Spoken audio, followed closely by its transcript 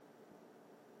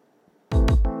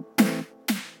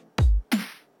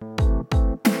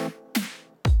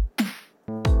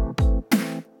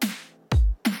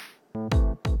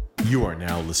You are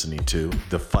now listening to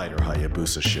The Fighter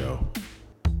Hayabusa Show.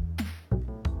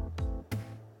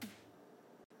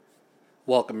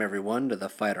 Welcome everyone to the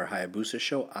Fighter Hayabusa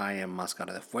Show. I am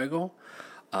Mascara De Fuego.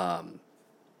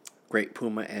 Great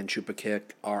Puma and Chupa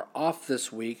Kick are off this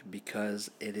week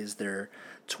because it is their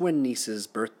twin niece's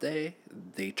birthday.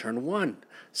 They turn 1.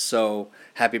 So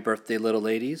happy birthday, little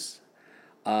ladies.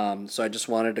 So I just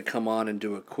wanted to come on and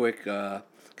do a quick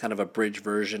kind of a bridge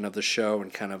version of the show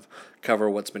and kind of cover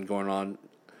what's been going on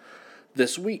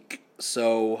this week.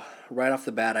 So right off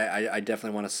the bat, I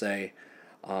definitely want to say,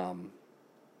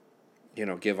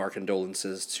 give our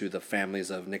condolences to the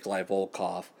families of Nikolai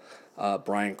Volkov,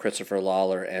 Brian Christopher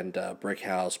Lawler, and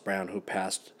Brickhouse Brown, who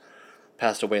passed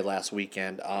away last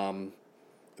weekend.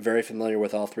 Very familiar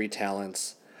with all three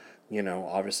talents.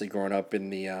 Obviously growing up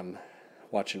in the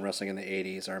watching wrestling in the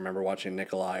 80s, I remember watching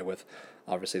Nikolai with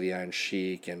obviously the Iron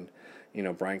Sheik, and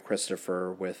Brian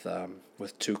Christopher with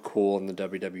Too Cool in the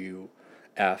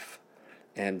WWF,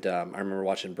 and I remember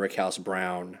watching Brickhouse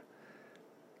Brown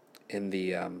in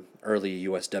the early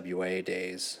USWA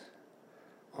days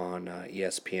on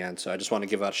ESPN. So I just want to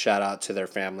give a shout out to their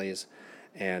families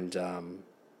and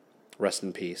rest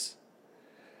in peace.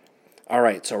 All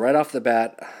right, so right off the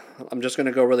bat, I'm just going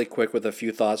to go really quick with a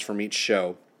few thoughts from each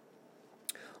show.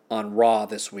 On Raw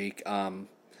this week,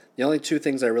 the only two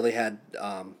things I really had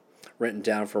written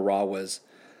down for Raw was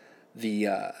the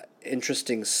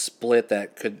interesting split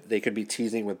that they could be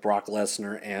teasing with Brock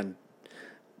Lesnar and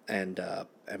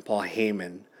Paul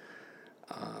Heyman.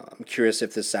 I'm curious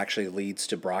if this actually leads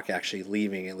to Brock actually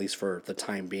leaving, at least for the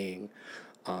time being.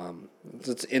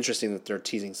 It's interesting that they're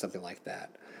teasing something like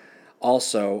that.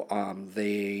 Also,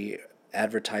 they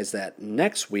advertised that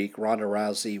next week Ronda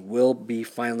Rousey will be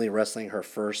finally wrestling her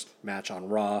first match on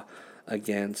Raw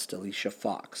against Alicia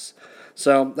Fox.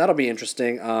 So that'll be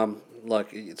interesting.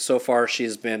 Look, so far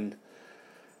she's been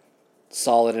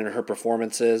solid in her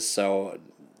performances, so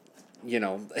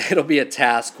it'll be a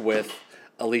task with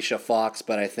Alicia Fox,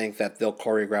 but I think that they'll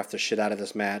choreograph the shit out of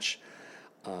this match.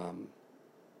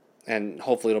 And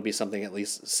hopefully it'll be something at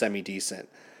least semi-decent.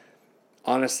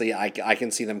 Honestly, I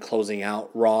can see them closing out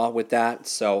Raw with that,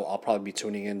 so I'll probably be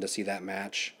tuning in to see that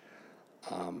match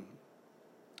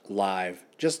live.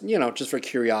 Just for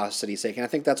curiosity's sake. And I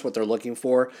think that's what they're looking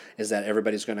for, is that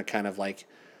everybody's going to kind of like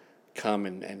come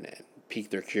and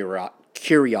pique their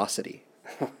curiosity.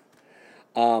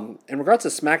 In regards to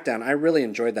SmackDown, I really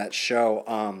enjoyed that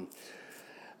show.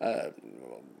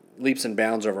 Leaps and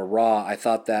bounds over Raw. I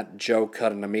thought that Joe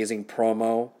cut an amazing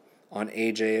promo on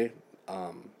AJ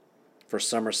for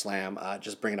SummerSlam,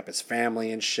 just bringing up his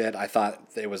family and shit. I thought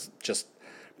it was just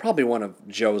probably one of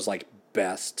Joe's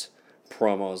best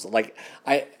promos.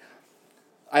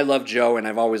 I love Joe, and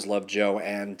I've always loved Joe,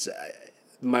 and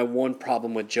my one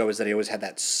problem with Joe is that he always had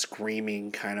that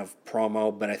screaming kind of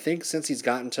promo, but I think since he's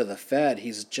gotten to the Fed,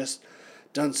 he's just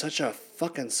done such a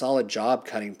fucking solid job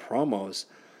cutting promos.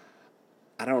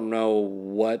 I don't know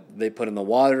what they put in the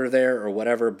water there or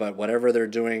whatever, but whatever they're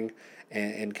doing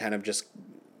and kind of just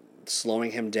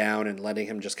slowing him down and letting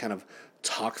him just kind of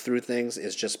talk through things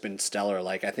has just been stellar.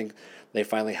 I think they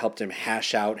finally helped him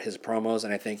hash out his promos,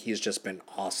 and I think he's just been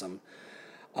awesome.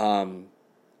 Also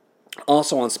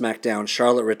on SmackDown,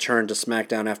 Charlotte returned to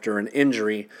SmackDown after an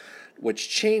injury, which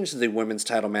changed the women's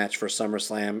title match for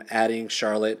SummerSlam, adding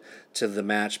Charlotte to the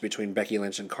match between Becky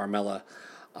Lynch and Carmella.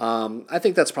 I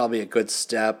think that's probably a good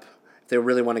step. If they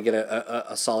really want to get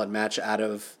a solid match out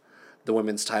of the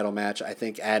women's title match, I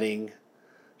think adding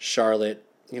Charlotte,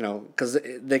 because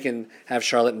they can have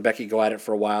Charlotte and Becky go at it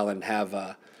for a while and have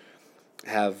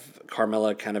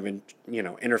Carmella kind of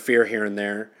interfere here and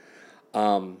there.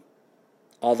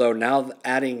 Although now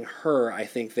adding her, I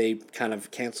think they kind of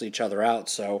cancel each other out.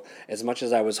 So as much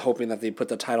as I was hoping that they put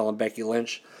the title on Becky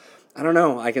Lynch, I don't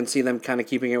know. I can see them kind of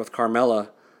keeping it with Carmella,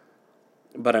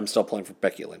 but I'm still pulling for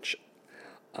Becky Lynch.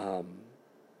 I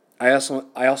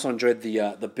also enjoyed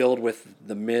the build with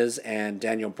The Miz and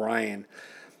Daniel Bryan,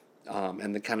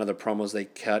 and the kind of the promos they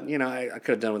cut. I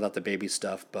could have done without the baby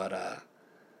stuff, but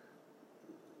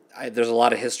there's a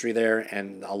lot of history there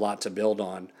and a lot to build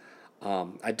on.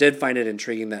 I did find it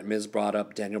intriguing that Miz brought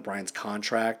up Daniel Bryan's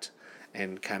contract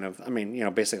and kind of,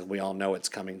 basically we all know it's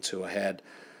coming to a head.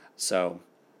 So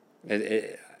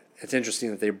it's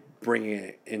interesting that they're bringing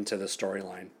it into the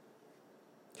storyline.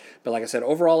 But like I said,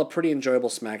 overall, a pretty enjoyable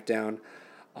SmackDown.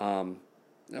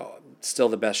 Still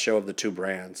the best show of the two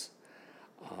brands.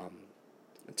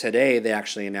 Today, they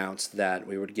actually announced that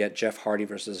we would get Jeff Hardy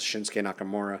versus Shinsuke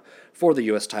Nakamura for the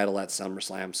U.S. title at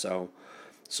SummerSlam. So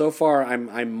So far,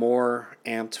 I'm more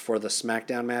amped for the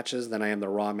SmackDown matches than I am the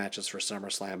Raw matches for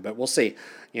SummerSlam. But we'll see.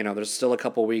 There's still a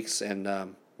couple weeks,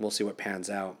 and we'll see what pans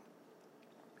out.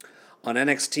 On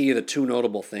NXT, the two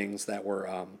notable things that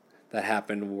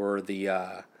happened were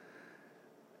it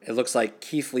looks like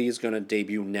Keith Lee is going to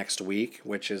debut next week,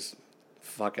 which is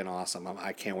fucking awesome.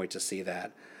 I can't wait to see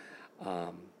that.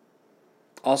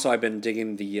 Also, I've been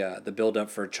digging the build up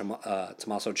for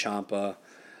Tommaso Ciampa,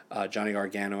 Johnny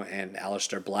Gargano, and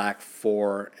Aleister Black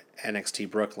for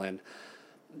NXT Brooklyn.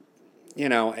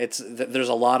 There's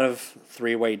a lot of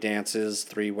three-way dances,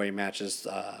 three-way matches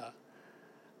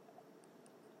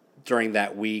during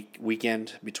that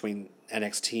weekend between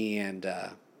NXT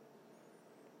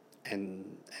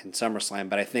and SummerSlam,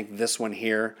 but I think this one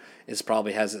here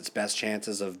probably has its best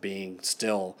chances of being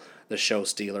still the show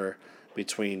stealer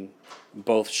between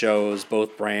both shows,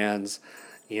 both brands,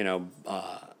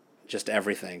 just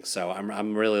everything. So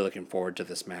I'm really looking forward to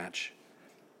this match.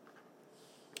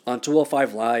 On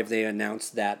 205 Live, they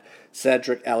announced that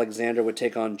Cedric Alexander would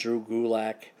take on Drew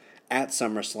Gulak at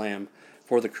SummerSlam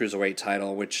for the Cruiserweight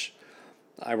title, which,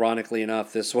 ironically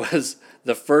enough, this was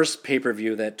the first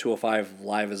pay-per-view that 205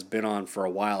 Live has been on for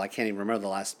a while. I can't even remember the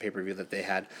last pay-per-view that they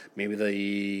had. Maybe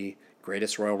the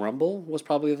Greatest Royal Rumble was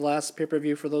probably the last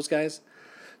pay-per-view for those guys.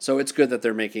 So it's good that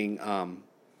they're making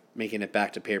it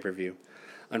back to pay-per-view.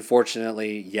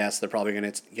 Unfortunately, yes, they're probably going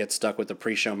to get stuck with the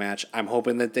pre-show match. I'm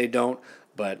hoping that they don't,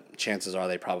 but chances are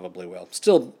they probably will.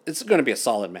 Still, it's going to be a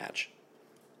solid match.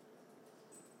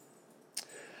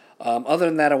 Other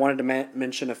than that, I wanted to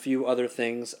mention a few other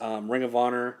things. Ring of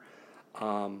Honor,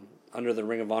 under the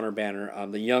Ring of Honor banner,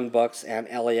 the Young Bucks and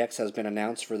LAX has been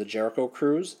announced for the Jericho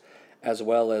Cruise, as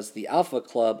well as the Alpha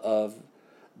Club of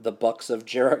the Bucks of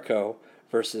Jericho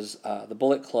versus the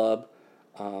Bullet Club,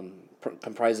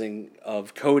 comprising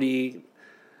of Cody,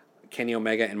 Kenny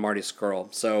Omega, and Marty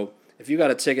Scurll. So if you got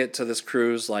a ticket to this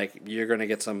cruise, you're gonna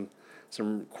get some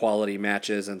quality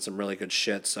matches and some really good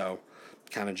shit. So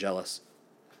kind of jealous.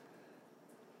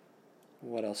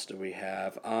 What else do we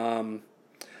have?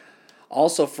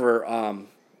 Also for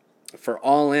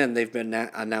All In, they've been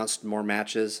announced more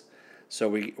matches. So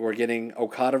we're getting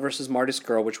Okada versus Marty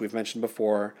Scurll, which we've mentioned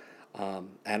before.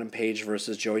 Adam Page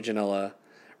versus Joey Janela.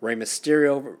 Rey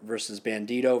Mysterio versus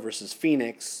Bandito versus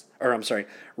Phoenix. Rey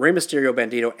Mysterio,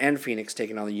 Bandito, and Phoenix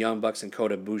taking on the Young Bucks and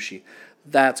Kota Ibushi.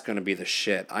 That's going to be the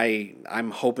shit. I'm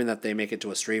hoping that they make it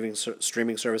to a streaming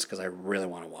service because I really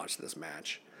want to watch this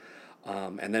match.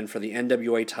 And then for the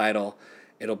NWA title,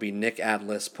 it'll be Nick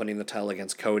Atlas putting the title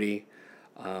against Cody.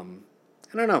 I don't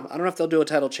know. I don't know if they'll do a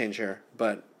title change here,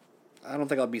 but I don't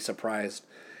think I'll be surprised.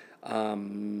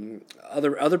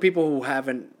 Other people who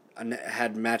haven't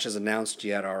had matches announced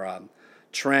yet are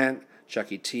Trent,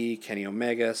 Chucky T, Kenny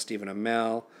Omega, Stephen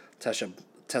Amell,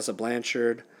 Tessa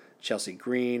Blanchard, Chelsea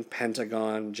Green,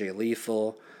 Pentagon, Jay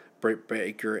Lethal, Britt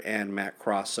Baker, and Matt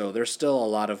Cross. So there's still a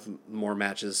lot of more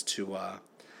matches to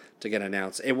get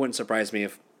announced. It wouldn't surprise me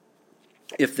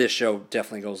if this show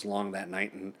definitely goes long that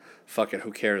night, and fuck it,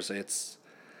 who cares? It's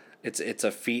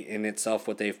a feat in itself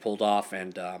what they've pulled off,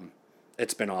 and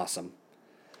it's been awesome.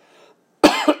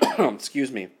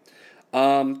 Excuse me.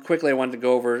 Quickly, I wanted to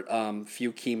go over a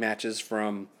few key matches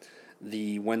from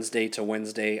the Wednesday to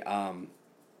Wednesday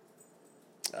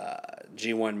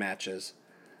G1 matches,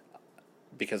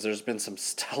 because there's been some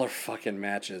stellar fucking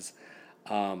matches.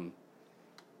 From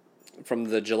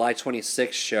the July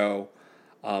 26th show,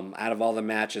 out of all the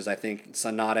matches, I think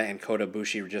Sonata and Kota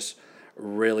Ibushi just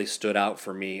really stood out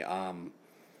for me. It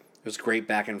was great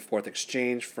back and forth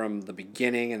exchange from the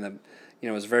beginning, and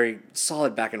it was a very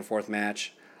solid back and forth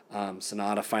match.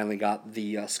 Sonata finally got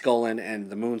the Skull-In and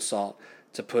the Moonsault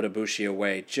to put Ibushi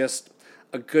away. Just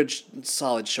a good,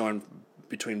 solid showing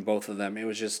between both of them. It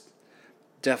was just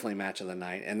definitely match of the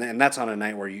night, and that's on a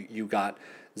night where you got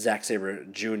Zack Sabre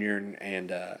Jr. and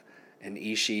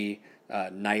Ishii,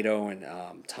 Naito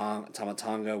and Tama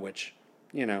Tonga, which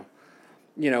we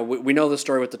know the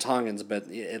story with the Tongans, but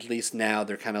at least now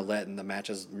they're kind of letting the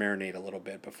matches marinate a little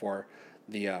bit before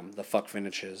the fuck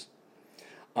finishes.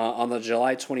 On the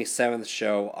July 27th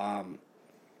show,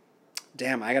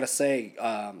 I gotta say,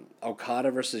 Okada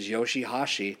versus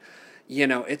Yoshihashi.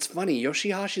 It's funny.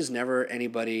 Yoshihashi's never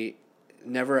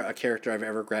a character I've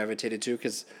ever gravitated to,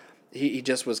 because he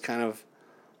just was kind of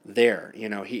there.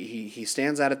 He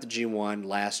stands out at the G1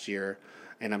 last year,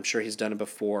 and I'm sure he's done it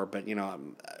before, but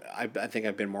I think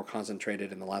I've been more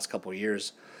concentrated in the last couple of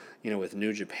years, with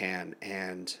New Japan,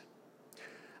 and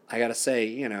I gotta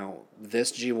say,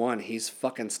 this G1, he's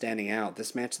fucking standing out.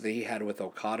 This match that he had with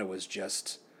Okada was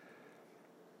just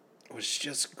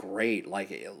great.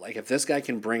 Like if this guy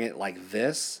can bring it like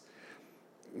this,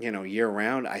 year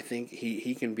round, I think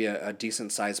he can be a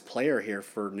decent sized player here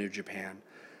for New Japan.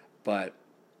 But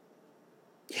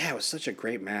yeah, it was such a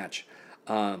great match.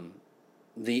 The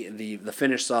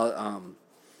finish saw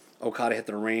Okada hit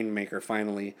the Rainmaker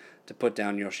finally to put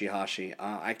down Yoshihashi.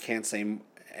 I can't say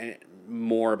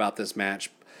more about this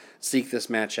match. Seek this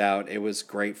match out. It was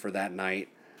great for that night.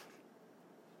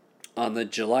 On the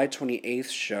July 28th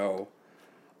show,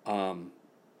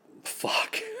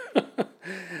 fuck.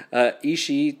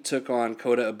 Ishii took on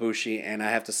Kota Ibushi, and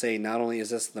I have to say, not only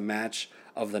is this the match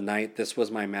of the night, this was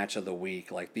my match of the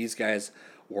week. Like, these guys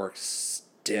work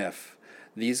stiff.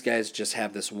 These guys just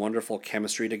have this wonderful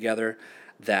chemistry together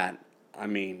that, I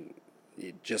mean,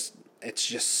 it's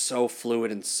just so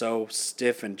fluid and so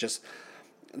stiff, and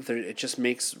it just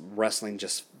makes wrestling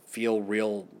just feel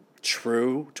real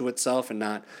true to itself and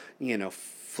not,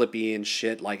 flippy and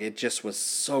shit. Like, it just was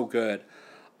so good.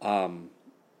 And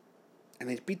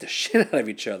they beat the shit out of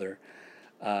each other.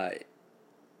 Ishii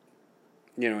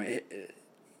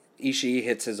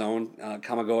hits his own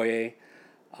Kamigoye.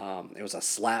 It was a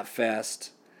slap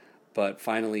fest, but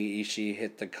finally Ishii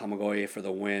hit the Kamigoye for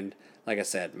the win. Like I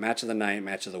said, match of the night,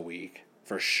 match of the week,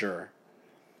 for sure.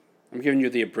 I'm giving you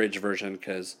the abridged version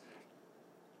because,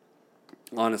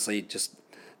 honestly, just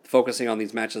focusing on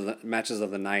these matches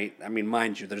of the night. I mean,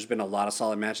 mind you, there's been a lot of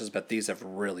solid matches, but these have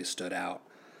really stood out.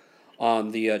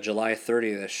 On the July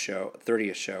 30th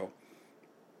show,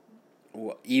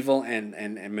 Evil and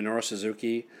Minoru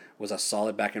Suzuki was a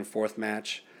solid back and forth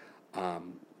match,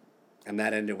 and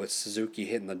that ended with Suzuki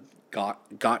hitting the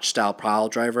Gotch style pile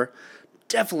driver.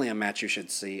 Definitely a match you should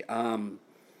see.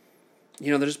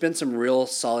 There's been some real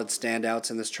solid standouts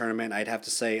in this tournament. I'd have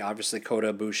to say, obviously,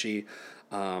 Kota Ibushi,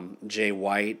 Jay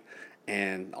White,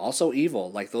 and also Evil.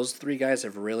 Like, those three guys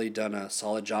have really done a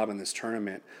solid job in this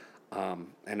tournament, and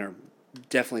are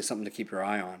definitely something to keep your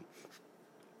eye on.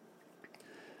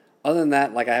 Other than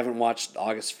that, like, I haven't watched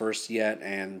August 1st yet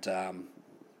and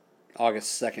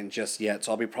August 2nd just yet,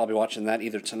 so I'll be probably watching that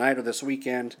either tonight or this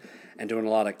weekend and doing a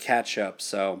lot of catch-up.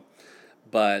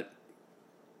 But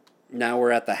now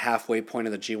we're at the halfway point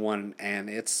of the G1, and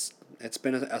it's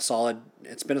been a solid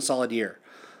year.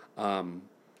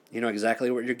 You know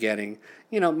exactly what you're getting.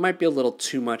 It might be a little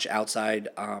too much outside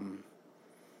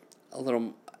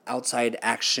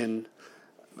action,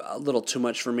 a little too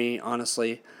much for me,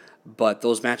 honestly. But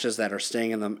those matches that are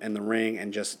staying in the ring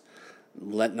and just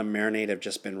letting them marinate have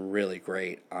just been really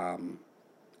great. And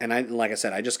like I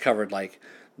said, I just covered like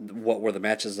what were the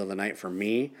matches of the night for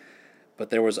me, but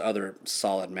there was other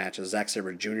solid matches. Zack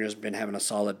Sabre Jr. has been having a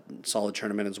solid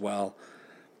tournament as well.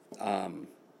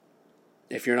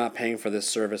 If you're not paying for this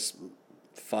service,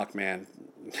 fuck man,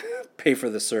 pay for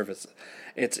this service.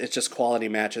 It's just quality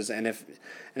matches, and if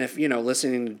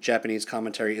listening to Japanese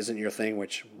commentary isn't your thing,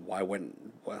 which why wouldn't?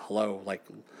 Well, hello, like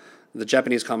the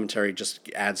Japanese commentary just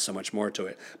adds so much more to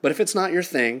it. But if it's not your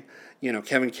thing,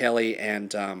 Kevin Kelly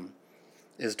and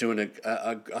is doing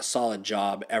a solid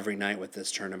job every night with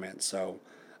this tournament. So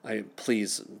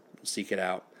please seek it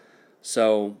out.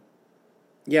 So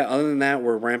yeah, other than that,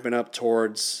 we're ramping up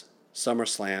towards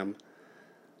SummerSlam.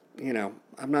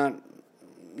 I'm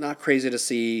not crazy to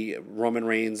see Roman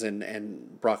Reigns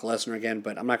and Brock Lesnar again,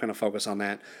 but I'm not going to focus on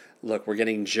that. Look, we're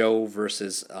getting Joe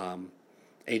versus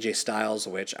AJ Styles,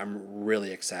 which I'm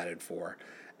really excited for,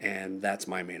 and that's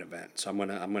my main event. So I'm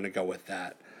gonna go with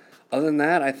that. Other than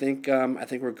that, I think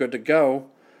we're good to go.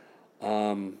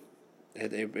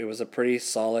 It was a pretty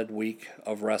solid week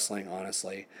of wrestling,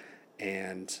 honestly,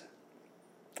 and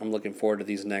I'm looking forward to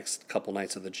these next couple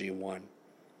nights of the G1.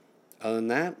 Other than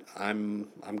that, I'm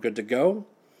good to go.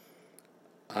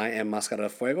 I am Mascara De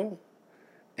Fuego,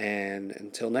 and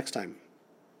until next time,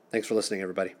 thanks for listening,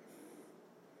 everybody.